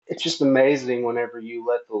it's just amazing whenever you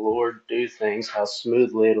let the Lord do things, how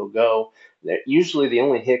smoothly it'll go. That usually the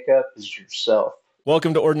only hiccup is yourself.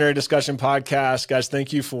 Welcome to Ordinary Discussion Podcast, guys.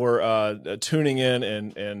 Thank you for tuning in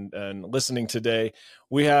and listening today.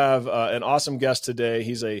 We have an awesome guest today.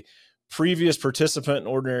 He's a previous participant in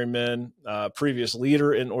Ordinary Men, previous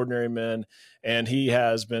leader in Ordinary Men, and he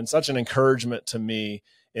has been such an encouragement to me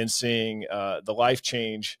in seeing the life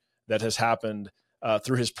change that has happened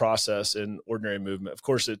through his process in Ordinary Movement. Of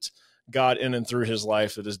course, it's God in and through his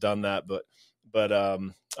life that has done that, but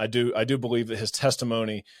I do believe that his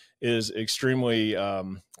testimony is extremely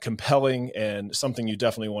compelling and something you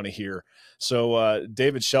definitely want to hear. So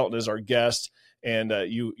David Shelton is our guest, and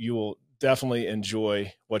you will definitely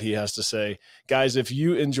enjoy what he has to say. Guys, if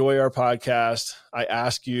you enjoy our podcast, I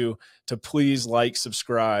ask you to please like,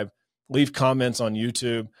 subscribe, leave comments on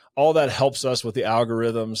YouTube. All that helps us with the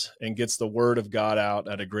algorithms and gets the word of God out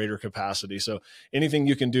at a greater capacity. So anything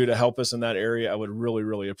you can do to help us in that area, I would really,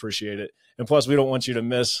 really appreciate it. And plus, we don't want you to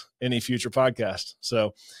miss any future podcasts.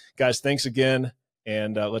 So guys, thanks again.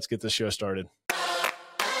 And let's get this show started.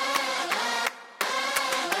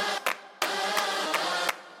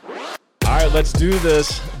 All right, let's do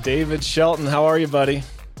this. David Shelton, how are you, buddy?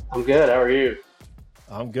 I'm good. How are you?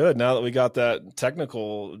 I'm good. Now that we got that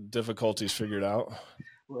technical difficulties figured out.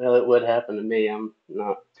 Well, it would happen to me. I'm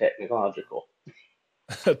not technological.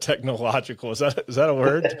 Technological. Is that a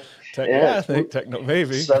word? Yeah, I think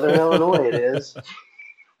maybe. Southern Illinois it is.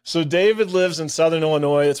 So David lives in Southern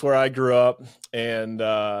Illinois. That's where I grew up. And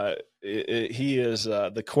he is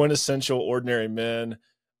the quintessential ordinary man.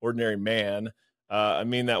 I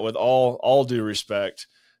mean that with all due respect.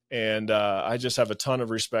 And I just have a ton of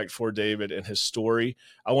respect for David and his story.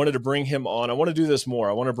 I wanted to bring him on. I want to do this more.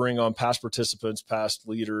 I want to bring on past participants, past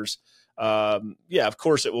leaders. Of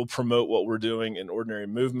course, it will promote what we're doing in Ordinary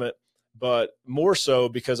Movement, but more so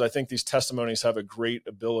because I think these testimonies have a great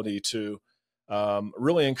ability to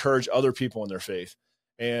really encourage other people in their faith.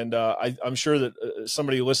 And I'm sure that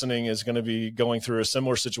somebody listening is going to be going through a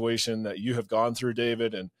similar situation that you have gone through,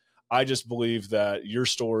 David. And I just believe that your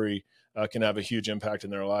story can have a huge impact in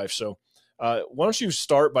their life. So why don't you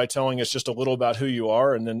start by telling us just a little about who you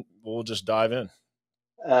are, and then we'll just dive in.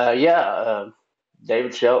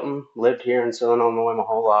 David Shelton, lived here in Southern Illinois my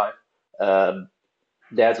whole life.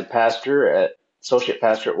 Dad's a pastor, associate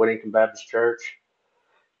pastor at Whittington Baptist Church.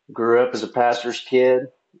 Grew up as a pastor's kid.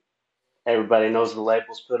 Everybody knows the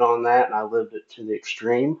labels put on that, and I lived it to the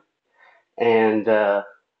extreme. And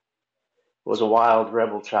was a wild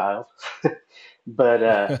rebel child. But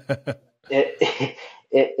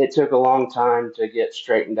it took a long time to get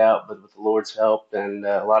straightened out, but with the Lord's help and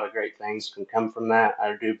a lot of great things can come from that.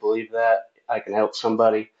 I do believe that I can help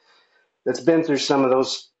somebody that's been through some of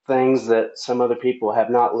those things that some other people have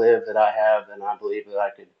not lived that I have, and I believe that I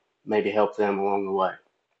could maybe help them along the way.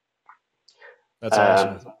 That's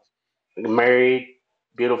awesome. Married,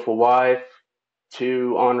 beautiful wife,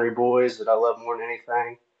 2 ornery boys that I love more than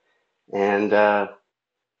anything. And I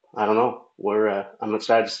don't know. I'm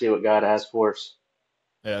excited to see what God has for us.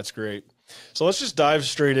 Yeah, that's great. So let's just dive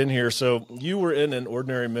straight in here. So you were in an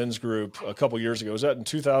Ordinary Men's group a couple years ago. Was that in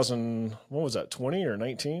 2000? What was that? 20 or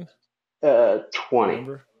 19? 20.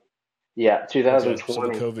 Remember? Yeah, 2020. Okay,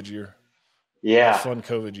 so the COVID year. Yeah. Fun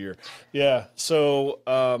COVID year. Yeah. So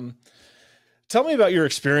tell me about your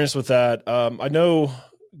experience with that. I know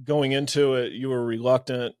going into it, you were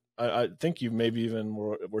reluctant. I think you maybe even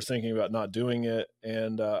were thinking about not doing it.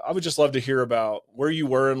 And I would just love to hear about where you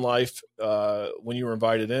were in life when you were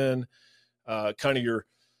invited in, kind of your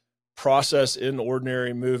process in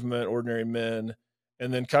Ordinary Movement, Ordinary Men,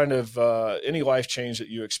 and then kind of any life change that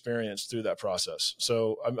you experienced through that process.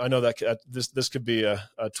 So I know that this could be a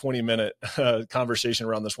 20-minute conversation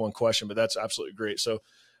around this one question, but that's absolutely great. So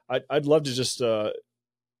I'd love to just hear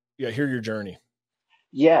your journey.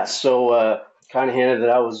 Yeah, so kind of hinted that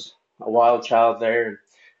I was a wild child there.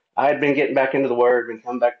 I had been getting back into the Word and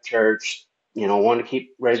come back to church, wanted to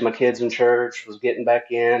raise my kids in church, was getting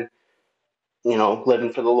back in,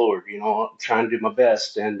 living for the Lord, trying to do my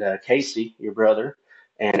best. And Casey, your brother,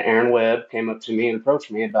 and Aaron Webb came up to me and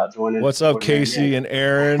approached me about joining. What's up, Casey and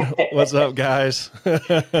Aaron? What's up, guys?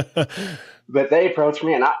 But they approached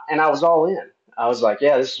me, and I was all in. I was like,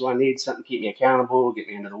 yeah, this is what I need, something to keep me accountable, get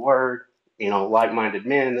me into the Word, like-minded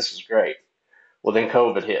men. This is great. Well, then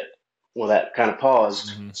COVID hit. Well, that kind of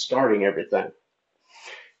paused starting everything.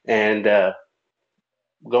 And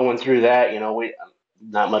going through that,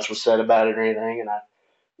 not much was said about it or anything. And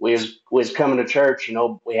we was coming to church,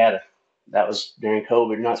 that was during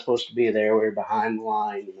COVID. Not supposed to be there. We were behind the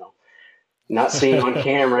line, not seen on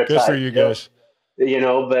camera. Good for you guys. But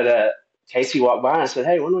Casey walked by and said,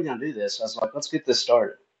 "Hey, when are we going to do this?" I was like, "Let's get this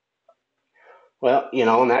started." Well,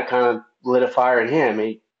 and that kind of lit a fire in him.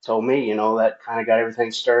 He told me, that kind of got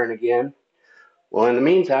everything stirring again. Well, in the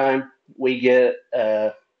meantime, we get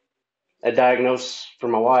a diagnosis for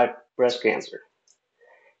my wife, breast cancer.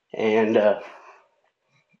 And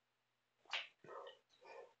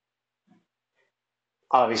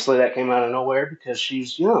obviously that came out of nowhere because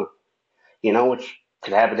she's young, which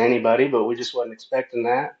could happen to anybody, but we just wasn't expecting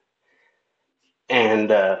that.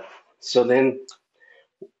 And so then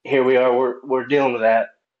here we are, we're dealing with that.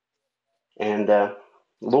 And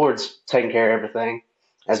Lord's taking care of everything,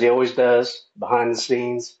 as he always does, behind the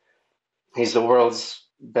scenes. He's the world's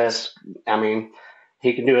best. I mean,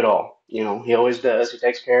 he can do it all. He always does. He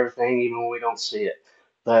takes care of everything, even when we don't see it.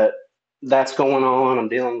 But that's going on. I'm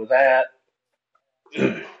dealing with that.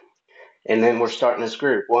 And then we're starting this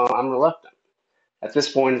group. Well, I'm reluctant. At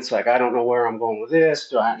this point, it's like, I don't know where I'm going with this.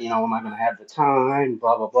 Do I, am I going to have the time?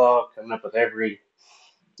 Blah, blah, blah. Coming up with every,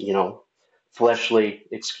 you know, fleshly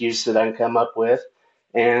excuse that I can come up with.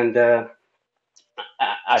 And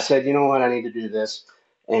I said, you know what? I need to do this.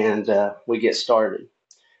 And we get started.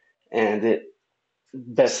 And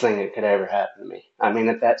best thing that could ever happen to me. I mean,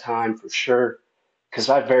 at that time, for sure, because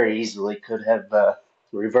I very easily could have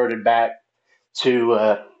reverted back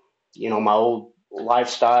to, my old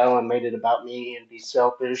lifestyle and made it about me and be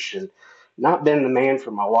selfish and not been the man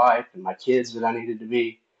for my wife and my kids that I needed to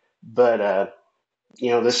be. But,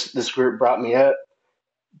 this group brought me up,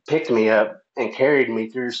 picked me up, and carried me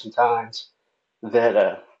through some times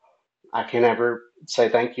that I can never say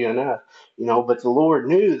thank you enough. But the Lord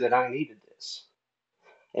knew that I needed this.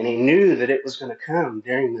 And he knew that it was going to come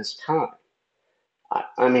during this time.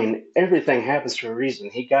 I mean, everything happens for a reason.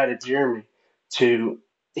 He guided Jeremy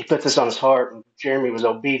he put this on his heart, and Jeremy was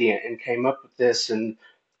obedient and came up with this, and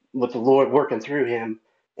with the Lord working through him,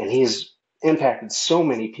 and he's impacted so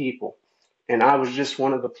many people. And I was just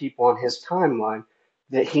one of the people on his timeline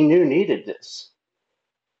that he knew needed this.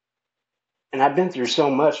 And I've been through so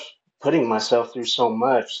much, putting myself through so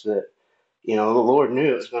much that, the Lord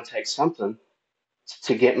knew it was going to take something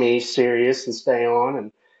to get me serious and stay on.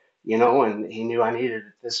 And he knew I needed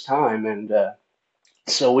it this time. And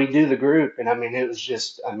so we do the group. And I mean, it was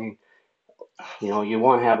just, you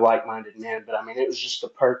want to have like minded men, but I mean, it was just the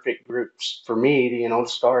perfect group for me to, to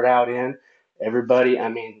start out in. Everybody, I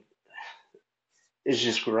mean, it's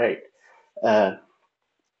just great. Uh,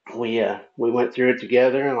 we went through it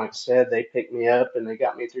together, and like I said, they picked me up and they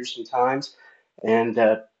got me through some times, and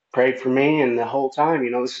prayed for me. And the whole time,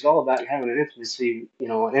 this is all about having an intimacy,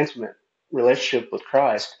 an intimate relationship with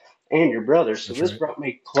Christ and your brothers. So That's this right. brought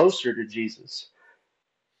me closer to Jesus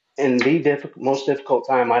in the most difficult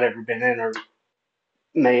time I'd ever been in or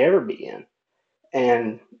may ever be in.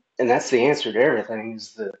 And that's the answer to everything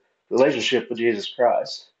is the relationship with Jesus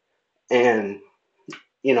Christ. And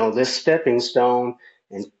this stepping stone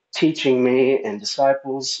and teaching me and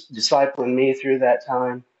discipling me through that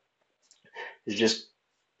time is just,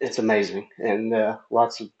 it's amazing. And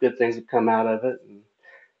lots of good things have come out of it. And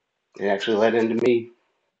it actually led into me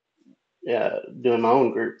doing my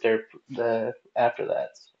own group there after that.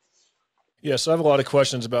 Yeah, so I have a lot of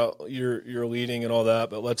questions about your leading and all that,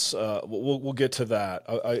 but let's we'll get to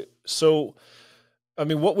that. So I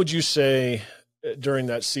mean, what would you say during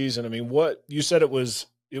that season? I mean, what you said it was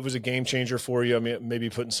a game changer for you. I mean, maybe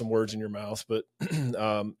putting some words in your mouth, but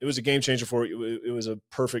it was a game changer for you. It was a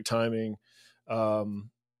perfect timing. And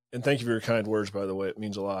thank you for your kind words, by the way. It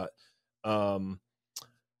means a lot. And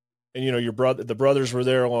the brothers were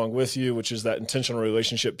there along with you, which is that intentional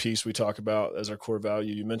relationship piece we talk about as our core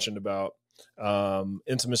value. You mentioned about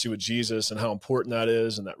intimacy with Jesus and how important that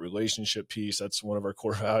is, and that relationship piece. That's one of our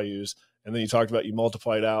core values. And then you talked about you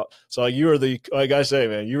multiplied out. So like I say,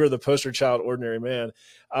 man, you were the poster child, ordinary man.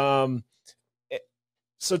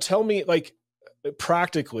 So tell me, like,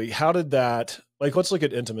 practically, how did that, like, let's look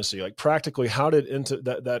at intimacy. Like, practically, how did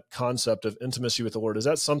that concept of intimacy with the Lord, is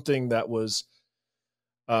that something that was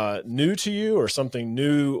new to you, or something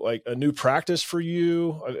new, like a new practice for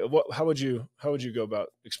you? How would you go about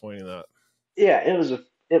explaining that? Yeah,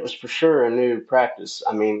 it was for sure a new practice.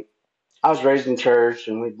 I mean, I was raised in church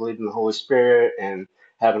and we believed in the Holy Spirit and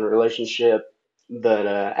having a relationship, but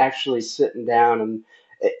actually sitting down and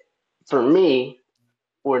it, for me,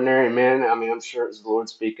 ordinary man, I mean, I'm sure it was the Lord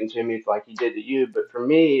speaking to me like He did to you, but for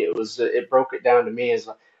me, it broke it down to me as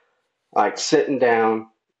like sitting down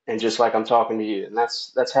and just like I'm talking to you, and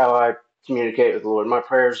that's how I communicate with the Lord. My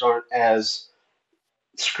prayers aren't as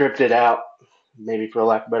scripted out, maybe for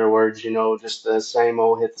lack of better words, just the same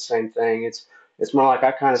old hit the same thing. It's more like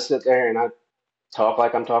I kind of sit there and I talk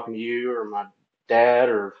like I'm talking to you or my dad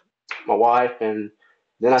or my wife, and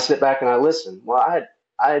then I sit back and I listen. Well,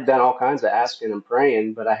 I had done all kinds of asking and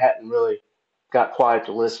praying, but I hadn't really got quiet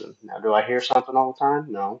to listen. Now, do I hear something all the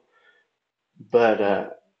time? No, but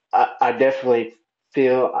Right. I definitely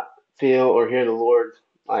feel feel or hear the Lord.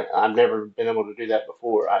 I've never been able to do that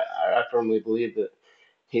before. I firmly believe that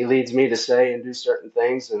He leads me to say and do certain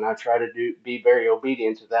things, and I try to be very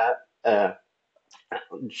obedient to that.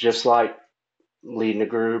 Just like leading a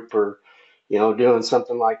group or doing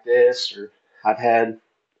something like this, or I've had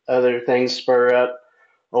other things spur up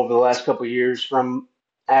over the last couple of years from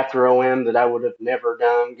after OM that I would have never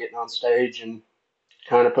done, getting on stage and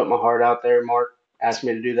kind of put my heart out there. Mark asked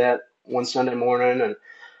me to do that one Sunday morning, and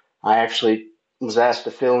I actually was asked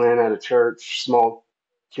to fill in at a church, small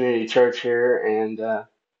community church here, and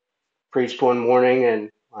preached one morning. And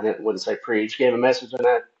wouldn't say preach, gave a message, and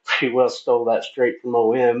I pretty well stole that straight from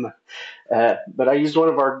OM. But I used one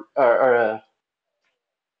of our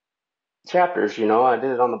chapters. I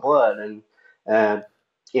did it on the blood, and uh,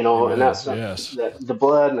 and Amen. that's Yes. the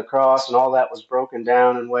blood and the cross and all that was broken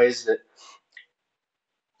down in ways that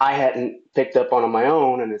I hadn't picked up on my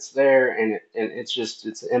own, and it's there, and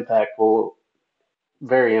it's impactful,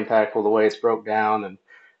 very impactful the way it's broke down, and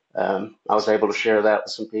I was able to share that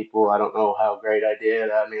with some people. I don't know how great I did.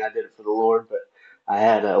 I mean, I did it for the Lord, but I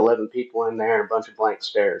had 11 people in there and a bunch of blank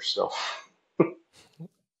stares. So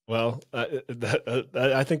Well,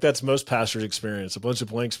 I think that's most pastors' experience, a bunch of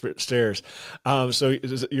blank stares. So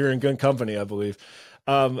you're in good company, I believe.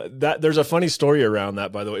 That there's a funny story around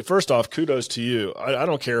that, by the way. First off, kudos to you. I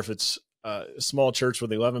don't care if it's a small church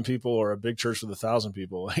with 11 people or a big church with 1,000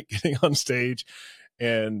 people. Like getting on stage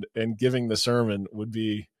and giving the sermon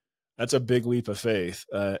that's a big leap of faith.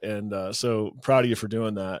 So proud of you for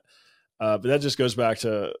doing that. But that just goes back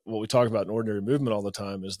to what we talk about in ordinary movement all the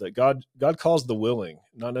time, is that God calls the willing,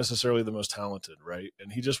 not necessarily the most talented, right?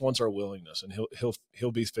 And He just wants our willingness, and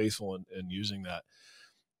He'll be faithful in using that.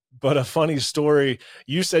 But a funny story,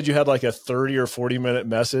 you said you had like a 30 or 40-minute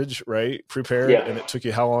message, right? Prepared, yeah, and it took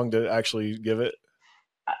you how long to actually give it?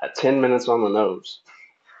 10 minutes on the nose.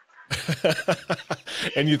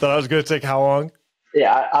 And you thought I was going to take how long?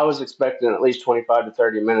 Yeah, I was expecting at least 25 to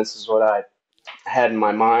 30 minutes is what I had in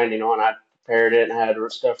my mind, and I prepared it and had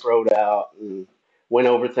stuff wrote out and went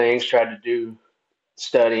over things, tried to do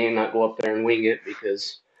studying, not go up there and wing it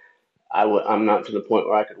because I'm not to the point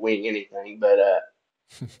where I could wing anything. But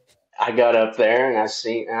I got up there and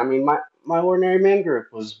I mean, my ordinary men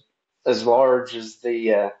group was as large as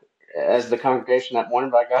the congregation that morning,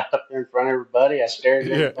 but I got up there in front of everybody, I stared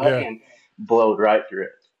at Yeah, everybody yeah. and blowed right through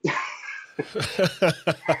it.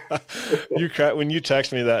 When you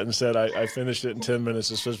text me that and said I finished it in 10 minutes,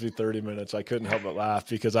 it's supposed to be 30 minutes. I couldn't help but laugh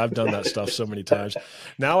because I've done that stuff so many times.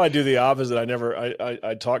 Now I do the opposite.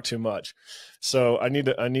 I talk too much. So I need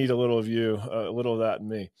a little of you, a little of that in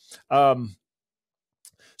me.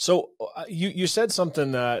 So you said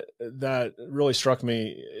something that really struck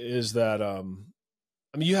me is that, I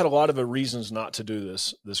mean, you had a lot of reasons not to do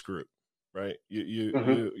this group, right?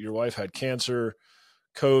 Hmm. Your wife had cancer,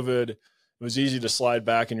 COVID. It was easy to slide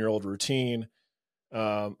back in your old routine.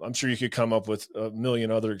 I'm sure you could come up with a million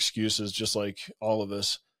other excuses, just like all of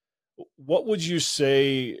us. What would you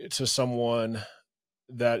say to someone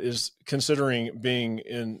that is considering being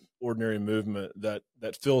in ordinary movement that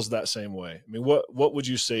feels that same way? I mean, what would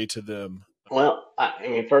you say to them? Well, I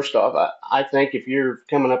mean, first off, I think if you're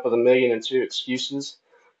coming up with a million and two excuses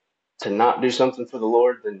to not do something for the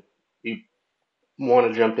Lord, then you want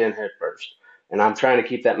to jump in head first. And I'm trying to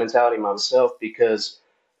keep that mentality myself because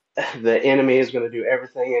the enemy is going to do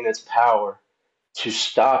everything in its power to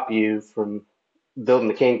stop you from building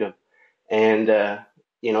the kingdom. And,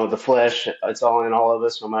 the flesh, it's all in all of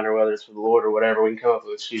us, no matter whether it's for the Lord or whatever. We can come up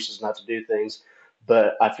with excuses not to do things.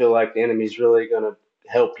 But I feel like the enemy's really going to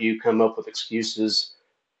help you come up with excuses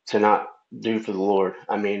to not do for the Lord.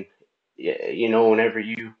 I mean, whenever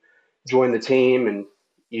you join the team and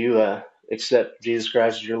you accept Jesus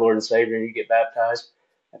Christ as your Lord and Savior and you get baptized,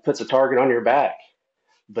 that puts a target on your back.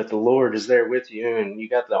 But the Lord is there with you, and you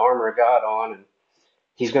got the armor of God on, and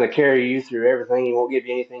He's going to carry you through everything. He won't give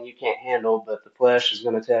you anything you can't handle, but the flesh is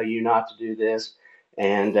going to tell you not to do this,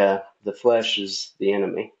 and the flesh is the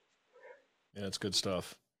enemy. Yeah, it's good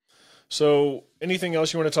stuff. So, anything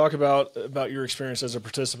else you want to talk about your experience as a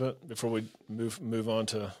participant before we move on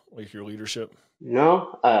to like your leadership?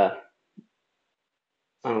 No, I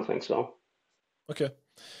don't think so. Okay.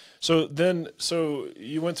 So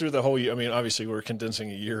you went through the whole. I mean, obviously, we're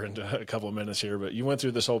condensing a year into a couple of minutes here, but you went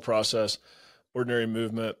through this whole process, ordinary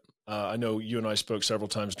movement. I know you and I spoke several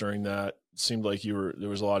times during that. It seemed like there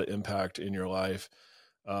was a lot of impact in your life.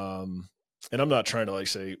 and I'm not trying to like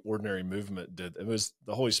say Ordinary Movement did, it was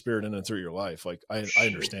the Holy Spirit in and through your life. Like I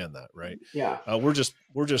understand that. Right. Yeah. We're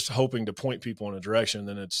just hoping to point people in a direction,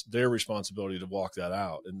 and it's their responsibility to walk that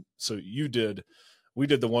out. And so we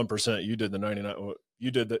did the 1%, you did the 99,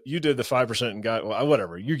 you did the 5% and got, well,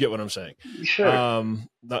 whatever, you get what I'm saying. Sure.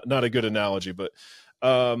 Not a good analogy, but,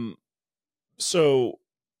 so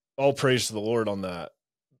all praise to the Lord on that.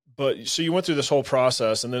 But so you went through this whole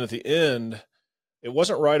process, and then at the end, it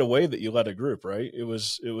wasn't right away that you led a group, right? It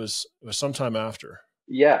was sometime after.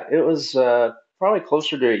 Yeah, it was probably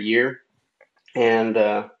closer to a year. And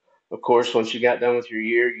of course, once you got done with your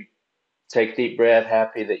year, you take a deep breath,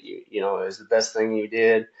 happy that you know, it was the best thing you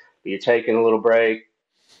did. But you're taking a little break,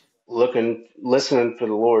 listening for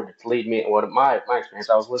the Lord to lead me. What my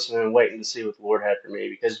experience, I was listening and waiting to see what the Lord had for me,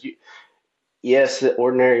 because yes, the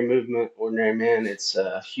Ordinary Movement, Ordinary Men, it's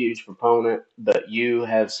a huge proponent. But you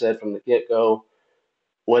have said from the get-go,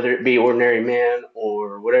 whether it be ordinary men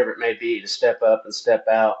or whatever it may be, to step up and step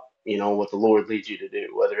out, you know, what the Lord leads you to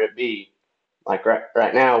do, whether it be like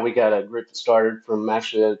right now, we got a group that started from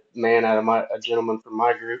actually a gentleman from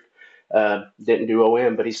my group, didn't do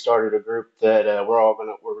OM, but he started a group that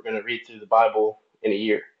we're gonna read through the Bible in a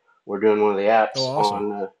year. We're doing one of the Oh, apps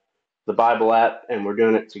awesome. on the Bible app, and we're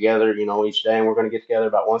doing it together, you know, each day, and we're gonna get together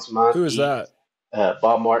about once a month, Who is eat. that?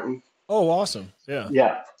 Bob Martin. Oh, awesome. Yeah.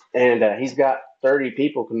 Yeah, and he's got 30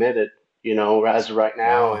 people committed, you know, as of right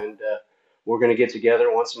now, Wow. and we're going to get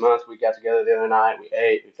together once a month. We got together the other night. We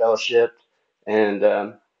ate, we fellowshipped, and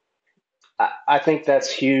I think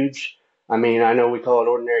that's huge. I mean, I know we call it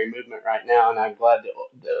Ordinary Movement right now, and I'm glad that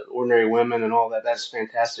the ordinary women and all that. That's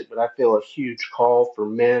fantastic, but I feel a huge call for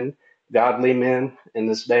men, godly men, in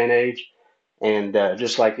this day and age, and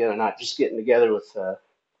just like the other night, just getting together with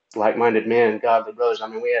like-minded men, godly brothers. I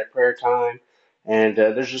mean, we had prayer time, and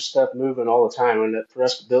there's just stuff moving all the time, and for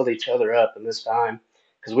us to build each other up in this time,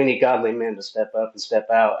 because we need godly men to step up and step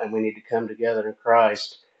out, and we need to come together in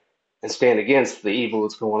Christ and stand against the evil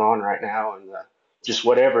that's going on right now, and just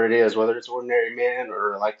whatever it is, whether it's ordinary men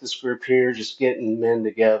or like this group here, just getting men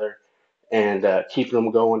together and keeping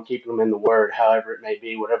them going, keeping them in the Word, however it may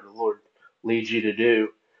be, whatever the Lord leads you to do.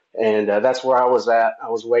 And that's where I was at. I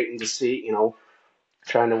was waiting to see, you know,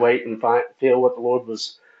 trying to wait and feel what the Lord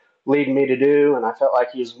was leading me to do. And I felt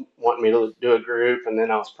like He was wanting me to do a group. And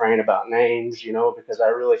then I was praying about names, you know, because I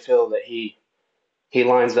really feel that He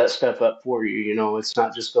lines that stuff up for you. You know, it's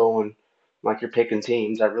not just going like you're picking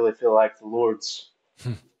teams. I really feel like the Lord's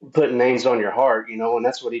putting names on your heart, you know, and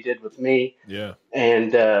that's what He did with me. Yeah.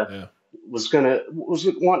 And Yeah. was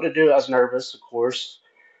wanting to do it. I was nervous, of course,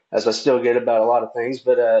 as I still get about a lot of things,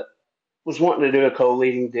 but was wanting to do a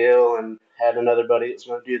co-leading deal and had another buddy that was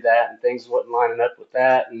going to do that, and things wasn't lining up with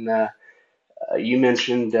that. And you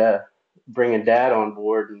mentioned bringing Dad on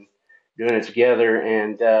board and doing it together,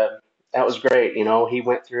 and that was great. You know, he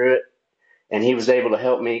went through it and he was able to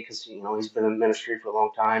help me because you know he's been in ministry for a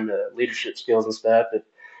long time, leadership skills and stuff.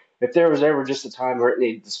 If there was ever just a time where it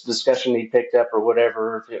needed this discussion he picked up or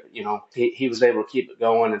whatever, if it, you know, he was able to keep it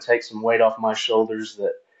going and take some weight off my shoulders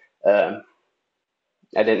that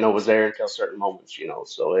I didn't know was there until certain moments, you know.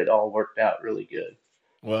 So it all worked out really good.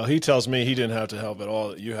 Well, he tells me he didn't have to help at all.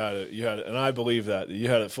 That you had it, and I believe that you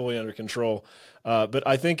had it fully under control. But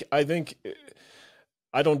I think I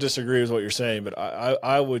don't disagree with what you're saying, but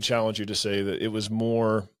I would challenge you to say that it was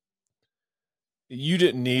more. You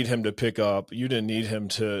didn't need him to pick up. You didn't need him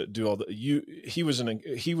to do all the. He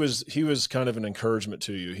was kind of an encouragement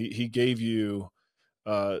to you. He gave you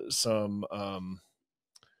some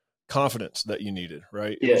confidence that you needed,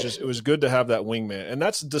 right? Yes, It was good to have that wingman, and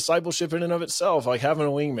that's discipleship in and of itself, like having a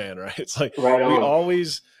wingman, right? It's like right we on.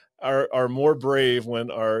 always are more brave when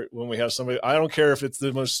we have somebody. I don't care if it's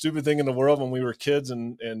the most stupid thing in the world when we were kids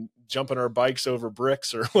and jumping our bikes over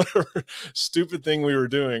bricks or whatever stupid thing we were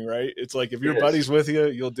doing, right? It's like if your Yes, buddy's with you,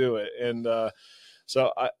 you'll do it. And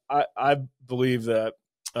so I believe that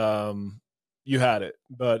you had it,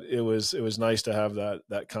 but it was nice to have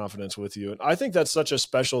that confidence with you. And I think that's such a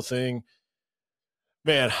special thing,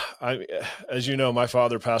 man. As you know, my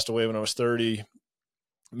father passed away when I was 30,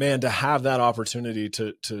 man. To have that opportunity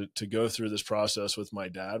to go through this process with my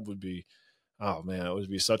dad would be, oh man, it would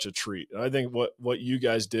be such a treat. And I think what you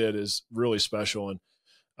guys did is really special. And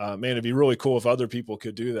man, it'd be really cool if other people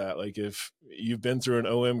could do that. Like if you've been through an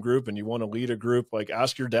OM group and you want to lead a group, like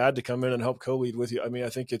ask your dad to come in and help co-lead with you. I mean, I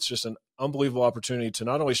think it's just an unbelievable opportunity to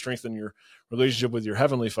not only strengthen your relationship with your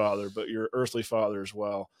heavenly father, but your earthly father as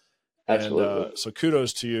well. And absolutely. so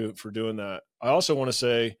kudos to you for doing that. I also want to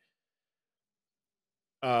say,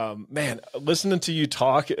 Man, listening to you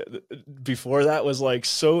talk before that was like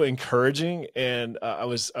so encouraging. And I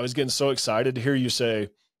was getting so excited to hear you say,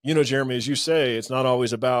 Jeremy, as you say, it's not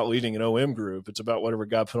always about leading an OM group. It's about whatever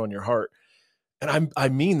God put on your heart. And I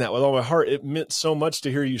mean that with all my heart. It meant so much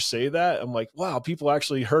to hear you say that. I'm like, wow, people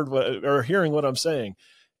actually heard what, or hearing what I'm saying.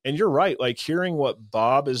 And you're right. Like hearing what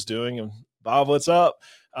Bob is doing, and Bob, what's up?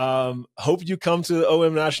 Hope you come to the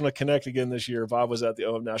OM National Connect again this year. Bob was at the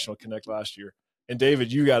OM National Connect last year. And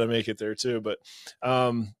David, you got to make it there too, but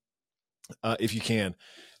if you can.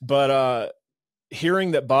 But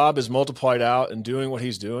hearing that Bob is multiplied out and doing what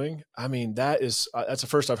he's doing, I mean, that's the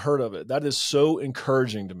first I've heard of it. That is so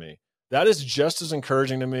encouraging to me. That is just as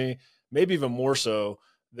encouraging to me, maybe even more so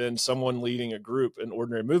than someone leading a group in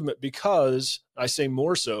Ordinary Movement, because I say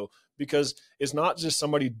more so because it's not just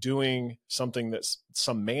somebody doing something that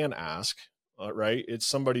some man asked, right? It's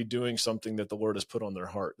somebody doing something that the Lord has put on their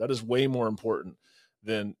heart. That is way more important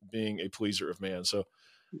than being a pleaser of man. So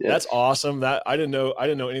that's awesome. That I didn't know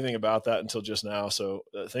anything about that until just now. So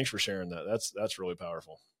thanks for sharing that. That's really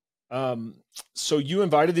powerful. So you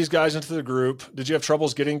invited these guys into the group. Did you have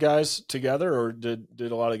troubles getting guys together, or did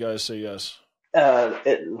a lot of guys say yes? I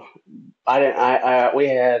didn't. We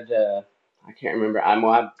had. I can't remember.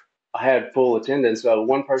 I had full attendance. So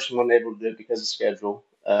one person wasn't able to do it because of schedule.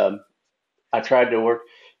 I tried to work,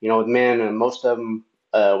 with men, and most of them,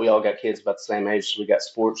 we all got kids about the same age, so we got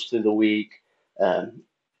sports through the week,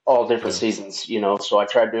 all different seasons, So I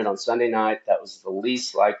tried to do it on Sunday night. That was the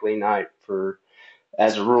least likely night for,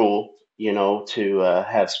 as a rule, to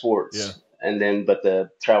have sports. Yeah. And then, but the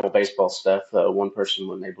travel baseball stuff, one person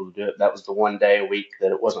wasn't able to do it. That was the one day a week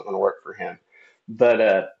that it wasn't going to work for him.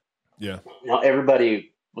 But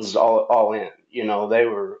everybody was all in. They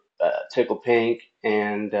were tickled pink,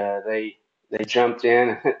 and they jumped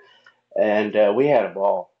in, and we had a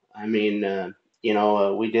ball. I mean,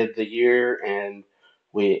 we did the year, and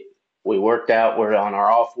we worked out. We're on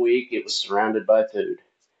our off week. It was surrounded by food,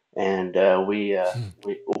 and we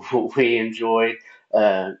we enjoyed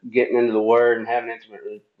getting into the Word and having an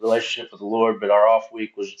intimate relationship with the Lord. But our off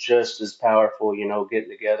week was just as powerful. Getting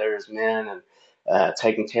together as men and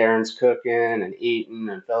taking turns cooking and eating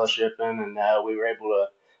and fellowshipping, and we were able to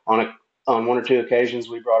on one or two occasions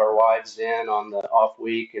we brought our wives in on the off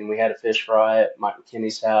week, and we had a fish fry at Mike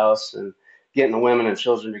McKinney's house and getting the women and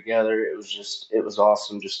children together. It was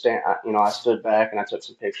awesome. Just I stood back and I took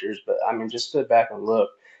some pictures, but I mean, just stood back and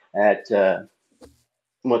looked at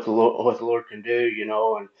what the Lord can do,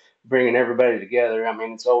 and bringing everybody together. I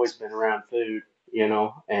mean, it's always been around food,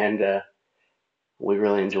 and we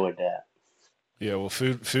really enjoyed that. Yeah, well,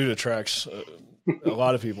 food attracts a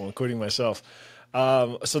lot of people, including myself.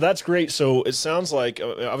 So that's great. So it sounds like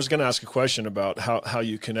I was going to ask a question about how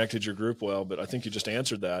you connected your group well, but I think you just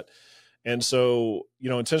answered that. And so,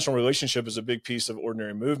 intentional relationship is a big piece of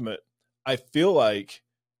Ordinary Movement. I feel like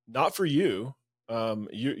not for you,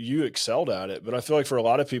 you excelled at it, but I feel like for a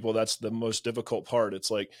lot of people, that's the most difficult part.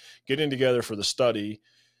 It's like getting together for the study,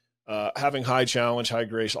 having high challenge, high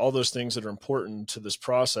grace, all those things that are important to this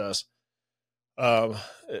process.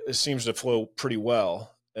 It seems to flow pretty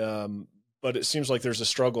well. But it seems like there's a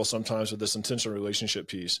struggle sometimes with this intentional relationship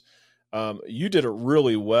piece. You did it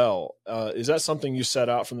really well. Is that something you set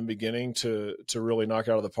out from the beginning to really knock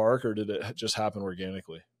out of the park, or did it just happen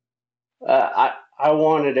organically? I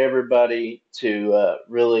wanted everybody to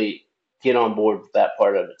really get on board with that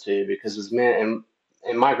part of it too, because as men,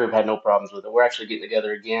 and my group had no problems with it. We're actually getting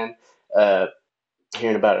together again here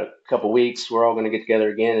in about a couple weeks. We're all going to get together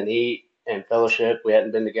again and eat and fellowship. We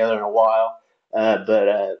hadn't been together in a while, but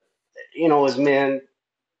as men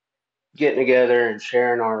getting together and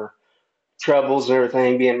sharing our troubles and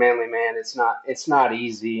everything, being manly man, it's not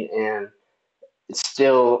easy, and it's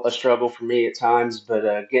still a struggle for me at times.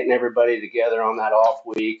 But getting everybody together on that off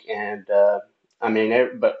week, and I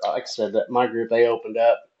mean, but like I said, that my group, they opened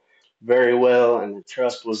up very well, and the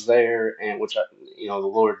trust was there, and which the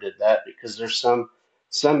Lord did that, because there's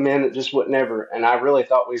some men that just would never, and I really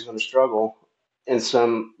thought we was going to struggle, and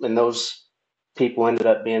those people ended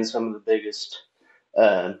up being some of the biggest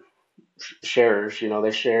uh, sharers.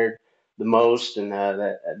 They shared the most, and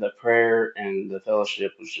the prayer and the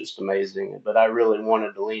fellowship was just amazing. But I really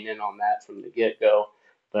wanted to lean in on that from the get go,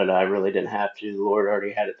 but I really didn't have to. The Lord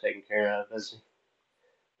already had it taken care of as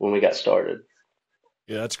when we got started.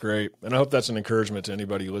 Yeah, that's great. And I hope that's an encouragement to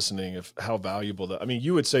anybody listening of how valuable that, I mean,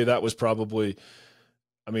 you would say that was probably,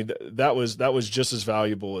 I mean, that was just as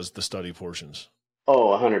valuable as the study portions.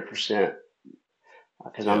 Oh, 100%.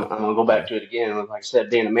 Because I'm gonna go back to it again. Like I said,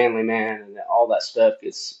 being a manly man and all that stuff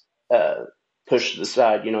gets pushed to the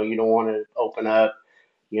side. You don't want to open up.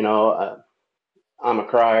 You know, uh, I'm a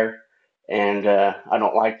crier, and I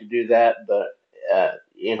don't like to do that, but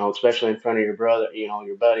especially in front of your brother,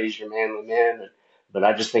 your buddies, your manly men. But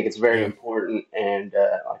I just think it's very Yeah. important, and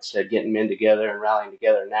like I said, getting men together and rallying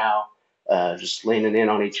together now, just leaning in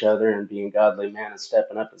on each other and being godly men and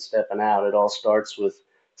stepping up and stepping out. It all starts with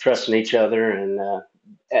trusting each other and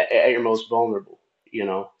at your most vulnerable,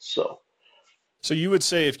 So So you would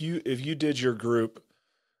say if you did your group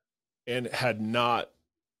and had not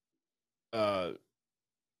uh,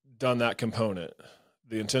 done that component,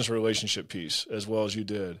 the intentional relationship piece, as well as you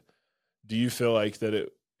did, do you feel like that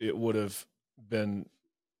it would have been?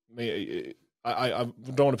 I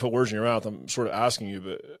don't want to put words in your mouth. I'm sort of asking you,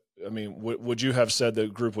 but I mean, would you have said the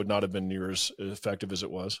group would not have been near as effective as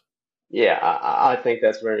it was? yeah, I think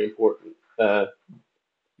that's very important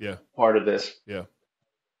Yeah, part of this. yeah,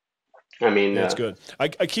 I mean, yeah. It's good. I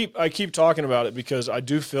keep talking about it because I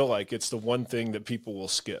do feel like it's the one thing that people will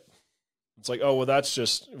skip. It's like, oh well, that's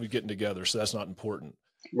just we getting together, so that's not important.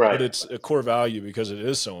 But right. it's a core value because it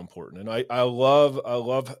is so important. And I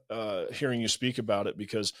love hearing you speak about it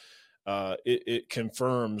because it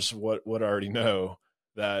confirms what I already know,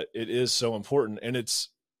 that it is so important, and it's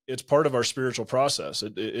part of our spiritual process.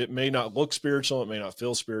 It may not look spiritual, it may not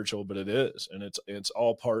feel spiritual, but it is, and it's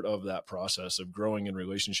all part of that process of growing in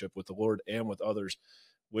relationship with the Lord and with others,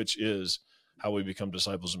 which is how we become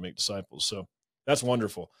disciples and make disciples. So that's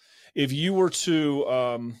wonderful. If you were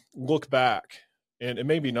to look back, and it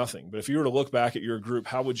may be nothing, but if you were to look back at your group,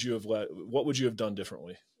 how would you have what would you have done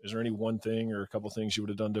differently? Is there any one thing or a couple things you would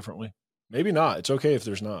have done differently? Maybe not. It's okay if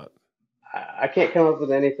there's not. I can't come up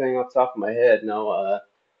with anything off the top of my head. No,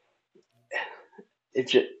 it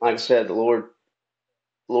just like I said, the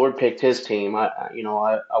Lord picked His team. I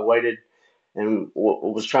waited and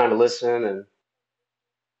was trying to listen, and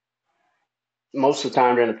most of the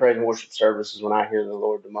time during the praise and worship service is when I hear the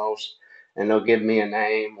Lord the most, and they'll give me a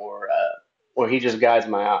name or He just guides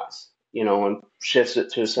my eyes, and shifts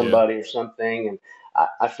it to Yeah. somebody or something, and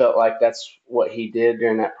I felt like that's what He did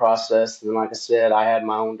during that process. And like I said, I had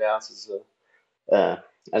my own doubts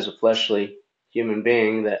as a fleshly human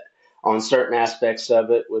being that on certain aspects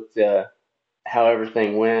of it with how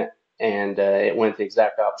everything went, and it went the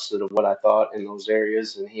exact opposite of what I thought in those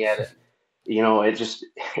areas, and he had it. It just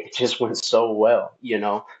it just went so well.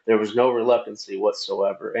 There was no reluctancy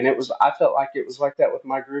whatsoever, and I felt like it was like that with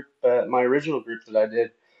my group, my original group that I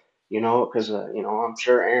did. Because I'm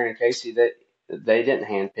sure Aaron and Casey that they didn't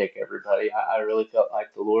handpick everybody. I really felt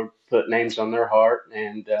like the Lord put names on their heart,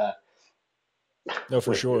 and No,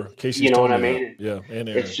 for sure. you Casey's know what told I me that. mean? Yeah. And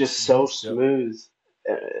It's Aaron. just Mm-hmm. so Yep. smooth.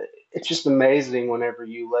 Uh, it's just amazing whenever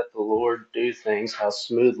you let the Lord do things, how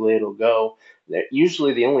smoothly it'll go.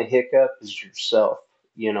 Usually the only hiccup is yourself,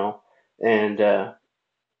 you know, and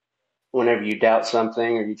whenever you doubt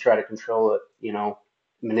something or you try to control it,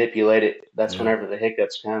 manipulate it, that's Yeah. whenever the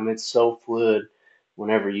hiccups come. It's so fluid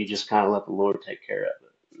whenever you just kind of let the Lord take care of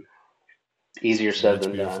it. Easier Yeah. said It's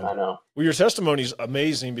than done, beautiful. I know. Well, your testimony is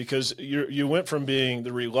amazing because you went from being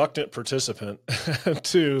the reluctant participant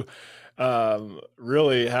to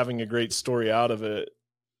really having a great story out of it,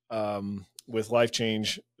 with life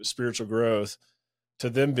change, spiritual growth, to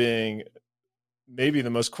them being maybe the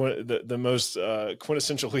most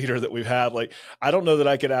quintessential leader that we've had. Like, I don't know that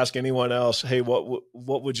I could ask anyone else, hey, what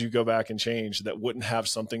would you go back and change that wouldn't have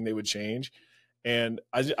something they would change? And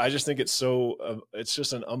I just think it's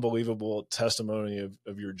just an unbelievable testimony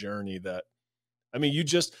of your journey. That, I mean,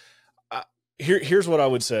 uh, here's what I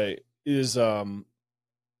would say is, and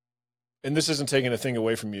this isn't taking a thing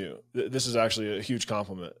away from you. This is actually a huge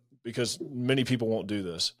compliment because many people won't do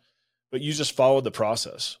this, but you just followed the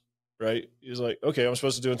process, right? He's like, okay, I'm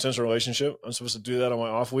supposed to do intentional relationship. I'm supposed to do that on my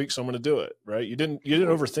off week, so I'm going to do it, right? You didn't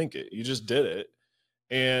overthink it. You just did it.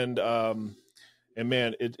 And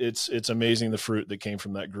man, it's amazing the fruit that came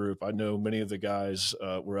from that group. I know many of the guys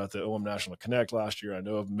were at the OM National Connect last year. I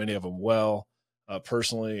know of many of them well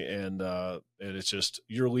personally, and it's just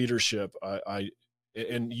your leadership.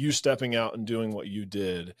 And you stepping out and doing what you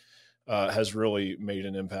did has really made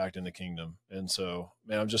an impact in the kingdom. And so,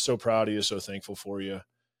 man, I'm just so proud of you, so thankful for you.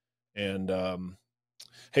 And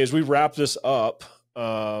hey, as we wrap this up,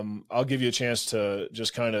 I'll give you a chance to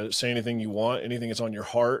just kind of say anything you want, anything that's on your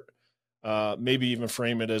heart. Maybe even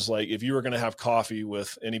frame it as like, if you were going to have coffee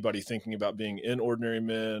with anybody thinking about being in Ordinary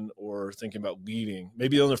Men or thinking about leading,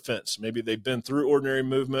 maybe on the fence, maybe they've been through Ordinary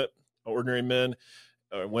Movement, Ordinary Men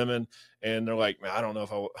or women, and they're like, man, I don't know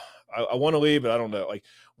if I want to leave, but I don't know. Like,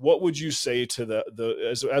 what would you say to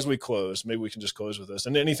as we close? Maybe we can just close with this,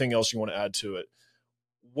 and anything else you want to add to it.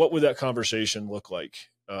 What would that conversation look like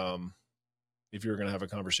if you were going to have a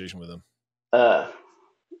conversation with them? Uh,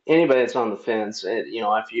 anybody that's on the fence,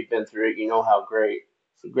 after you've been through it, you know how great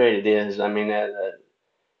it is. I mean,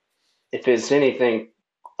 if it's anything,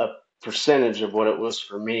 a percentage of what it was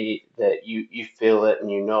for me, that you feel it and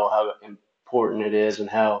you know how important it is and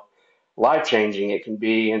how life changing it can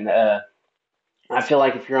be. And I feel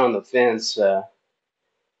like if you're on the fence,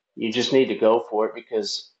 you just need to go for it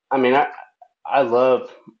because I mean, I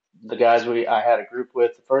love the guys I had a group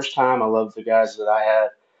with the first time. I love the guys that I had.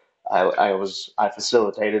 I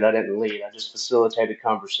facilitated. I didn't lead. I just facilitated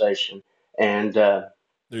conversation, and there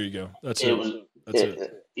you go. That's it it. was That's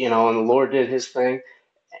it. and the Lord did His thing,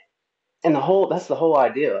 and that's the whole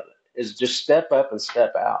idea of it is just step up and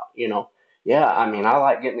step out. Yeah. I mean, I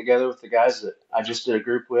like getting together with the guys that I just did a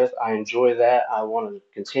group with. I enjoy that. I want to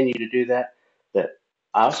continue to do that, but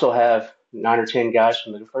I also have 9 or 10 guys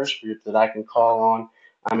from the first group that I can call on.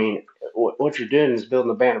 I mean, what you're doing is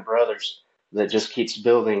building a band of brothers that just keeps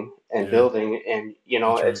building and Yeah, building, and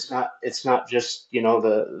that's right. it's not just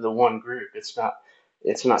the one group. It's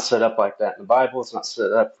not set up like that in the Bible. It's not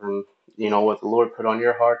set up from what the Lord put on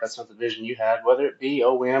your heart. That's not the vision you had, whether it be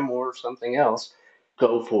OM or something else.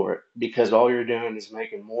 Go for it because all you're doing is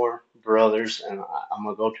making more brothers. And I'm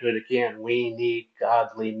gonna go to it again. We need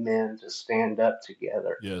godly men to stand up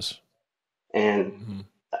together. Yes. And Mm-hmm.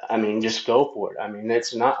 I mean, just go for it. I mean,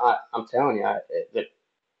 it's not. I'm telling you,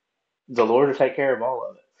 the Lord will take care of all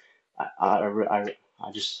of it.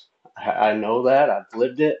 I know that. I've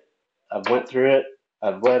lived it. I've went through it.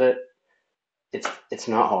 I've led it. It's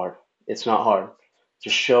not hard. It's not hard.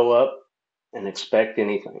 Just show up and expect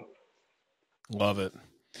anything. Love it.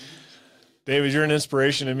 David, you're an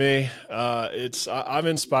inspiration to me. I'm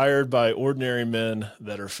inspired by ordinary men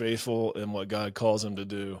that are faithful in what God calls them to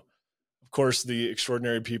do. Of course, the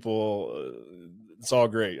extraordinary people, it's all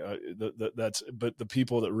great. But the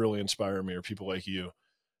people that really inspire me are people like you.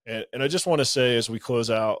 And I just want to say, as we close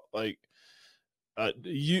out, like,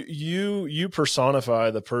 you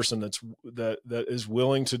personify the person that is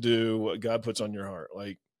willing to do what God puts on your heart.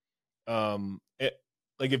 Like,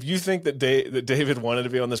 like if you think that David wanted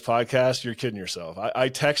to be on this podcast, you're kidding yourself. I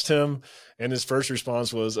text him and his first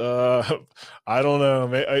response was, I don't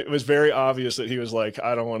know. It was very obvious that he was like,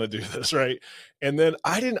 I don't want to do this. Right. And then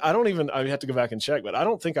I have to go back and check, but I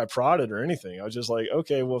don't think I prodded or anything. I was just like,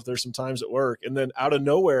 okay, well, if there's some times at work, and then out of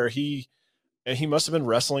nowhere, he must've been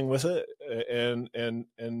wrestling with it.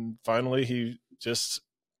 And finally he just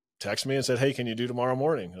texted me and said, hey, can you do tomorrow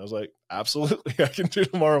morning? I was like, absolutely. I can do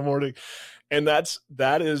tomorrow morning. And that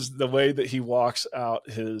is the way that he walks out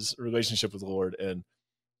his relationship with the Lord. And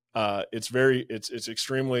it's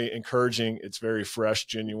extremely encouraging. It's very fresh,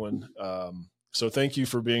 genuine. So thank you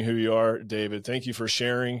for being who you are, David. Thank you for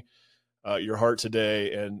sharing your heart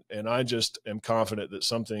today. And I just am confident that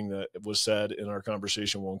something that was said in our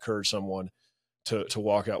conversation will encourage someone to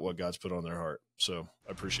walk out what God's put on their heart. So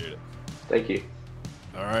I appreciate it. Thank you.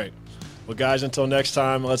 All right. Well, guys, until next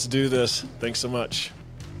time, let's do this. Thanks so much.